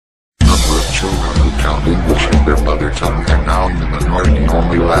sound English as their mother tongue are now in the minority.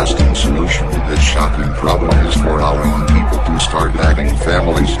 Only lasting solution to this shocking problem is for our own people to start having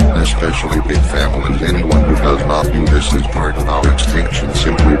families, especially big families. Anyone who does not do this is part of our extinction,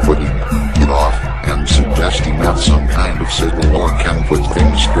 simply putting it off, and suggesting that some kind of civil war can put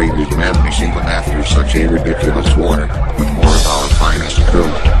things straight is madness. Even after such a ridiculous war, with more of our finest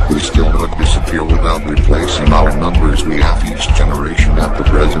build, we still would disappear without replacing our numbers. We have each generation at the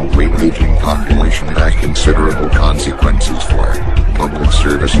present rate aging population had considerable consequences for public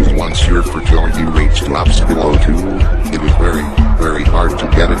services. Once your fertility rate drops below 2, it is very, very hard to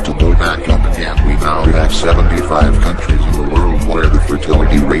get it to go back up again. We now have 75 countries in the world where the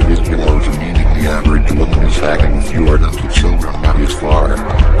fertility rate is below 2, meaning the average woman is having fewer than 2 children. That is far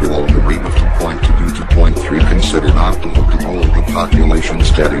below the rate of 2.2 to 2.3 considered optimal to hold the population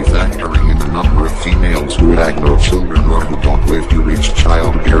steady, factoring in the number of females who have no children or who don't live to reach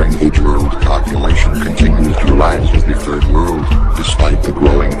childbearing age. World population continues to rise as the third world, despite the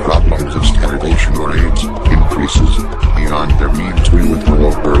growing problems of starvation or AIDS, increases beyond their means. We with the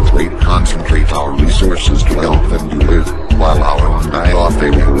low birth rate concentrate our resources to help them to live, while our own die off.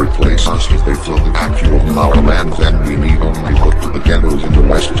 They will replace us as they fill the vacuum in our lands, and we need only look to the ghettos in the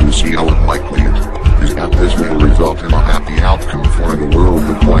west to see how unlikely it is that this will result in a happy outcome for the world.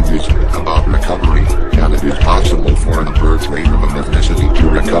 The point is about recovery, and it is possible for the birth rate of an ethnicity to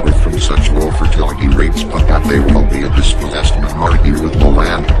recover from such low fertility rates, but that they will be a dispossessed minority with no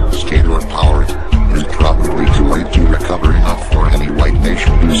land, state or power. It is probably too late to recover enough for any white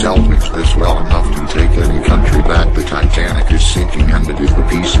nation to salvage this well enough to take any country back. The Titanic is sinking, and it is the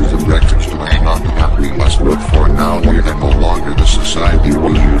pieces of wreckage to hang on to that we must look for now. We are no longer the society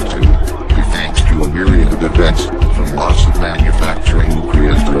we used to be, thanks to a myriad of events, from loss of manufacturing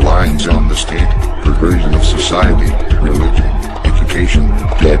increased reliance on the state, perversion of society, religion, education,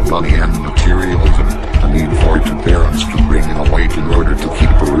 dead money and materialism, the need for two parents to bring in a wage in order to keep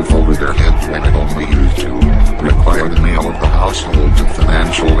a roof over their heads when it only used to require the male of the household to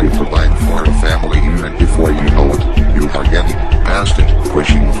financially provide for a family unit. Before you know it, you are getting past it,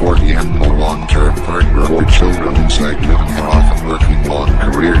 pushing 40 and no long-term partner or children inside living are often working long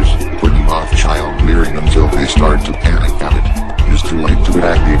careers, putting off child rearing until they start to panic at it. It is too late to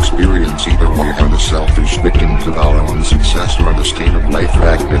act the experience. Either we are the selfish victims of our own success, or the state of life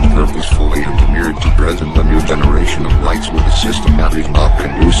has been purposefully engineered to present a new generation of whites with a system that is not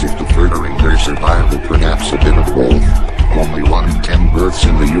conducive to furthering their survival. Perhaps a bit of both. Only 1 in 10 births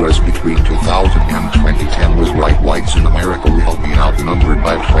in the U.S. between 2000 and 2010 was whites. In America we will be outnumbered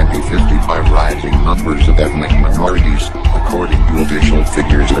by 2050 by rising numbers of ethnic minorities. According to official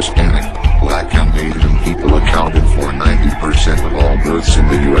figures, Hispanic, Black and Asian people accounted for 90% of all births in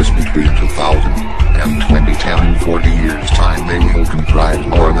the U.S. between 2000 and 2010. In 40 years' time they will comprise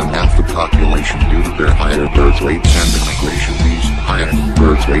more than half the population due to their higher birth rates and immigration. These higher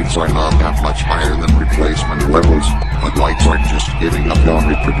birth rates are not that much higher than replacement levels, but whites are just giving up on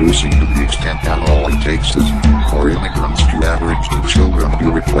reproducing to the extent that all it takes is for immigrants to average 2 children to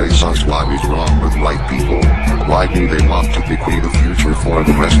replace us. What is wrong with white people? Why do they want to bequeath a future for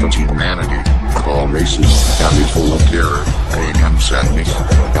the rest of humanity, of all races, that is full of terror, pain and sadness?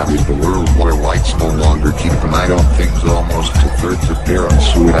 That is the world where whites no longer keep an eye on things. Almost 2/3 of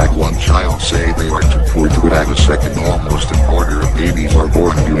parents who had 1 child say they are too poor to have a second. Almost a quarter of babies are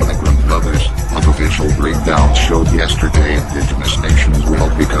born to immigrant mothers. Official breakdowns showed yesterday indigenous nations will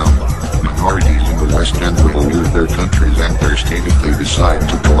become minorities in the West and will lose their countries and their state if they decide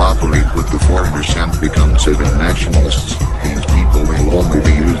to cooperate with the foreigners and become civic nationalists. These people will only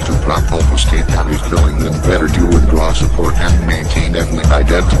be used to prop up a state that is killing them. Better to withdraw support and maintain ethnic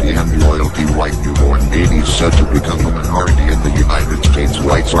identity and loyalty. White newborn babies said to become a minority in the United States.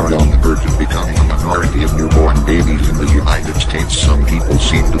 Whites are on the verge of becoming a minority of newborn babies in the United States. Some people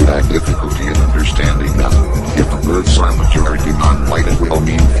seem to have difficulty in understanding that if the births are majority non-white, it will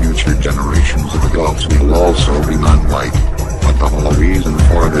mean future generations of adults will also be non-white. But the whole reason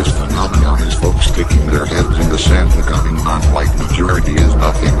for this phenomenon is folks sticking their heads in the sand. Becoming non-white majority is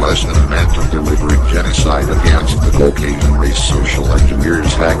nothing less than an act of deliberate genocide against the Caucasian race. Social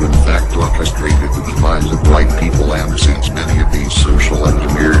engineers have in fact orchestrated the demise of white people, and since many of these social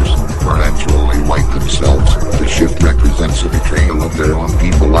engineers are actually white themselves, the shift represents a betrayal of their own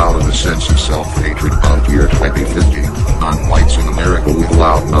people out of a sense of self-hatred. About year 2050, non-whites in America will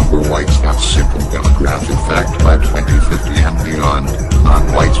outnumber whites. That's simple demographic fact. By 2050 and beyond,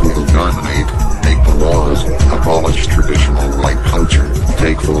 non-whites will dominate, make the laws, abolish traditional white culture,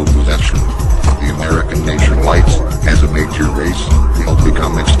 take full possession of the American nation. Whites, as a major race, will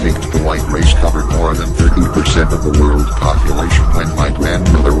become extinct. The white race covered more than 30% of the world's population when my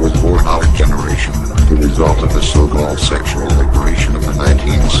overall sexual liberation of the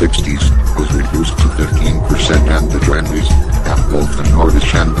 1960s was reduced to 15%, and the trendies, at both the Nordic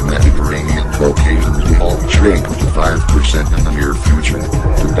and the Mediterranean Caucasians, will all shrink to 5% in the near future.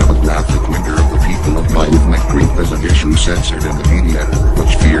 The demographic winter of the people of my ethnic group is an issue censored in the media,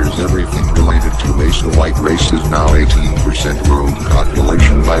 which fears everything related to race. The white race is now 18% world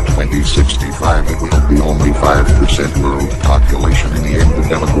population. By 2065 it will